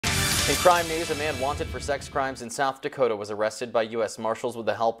In crime news, a man wanted for sex crimes in South Dakota was arrested by U.S. Marshals with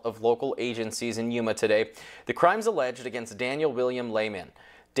the help of local agencies in Yuma today. The crimes alleged against Daniel William Lehman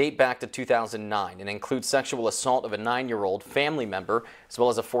date back to 2009 and include sexual assault of a 9-year-old family member as well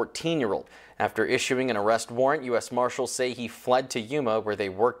as a 14-year-old. After issuing an arrest warrant, U.S. Marshals say he fled to Yuma, where they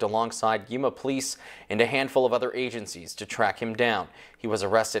worked alongside Yuma police and a handful of other agencies to track him down. He was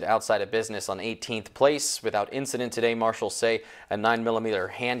arrested outside a business on 18th Place. Without incident today, Marshals say a 9mm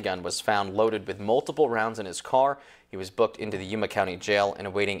handgun was found loaded with multiple rounds in his car. He was booked into the Yuma County Jail and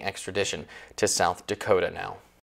awaiting extradition to South Dakota now.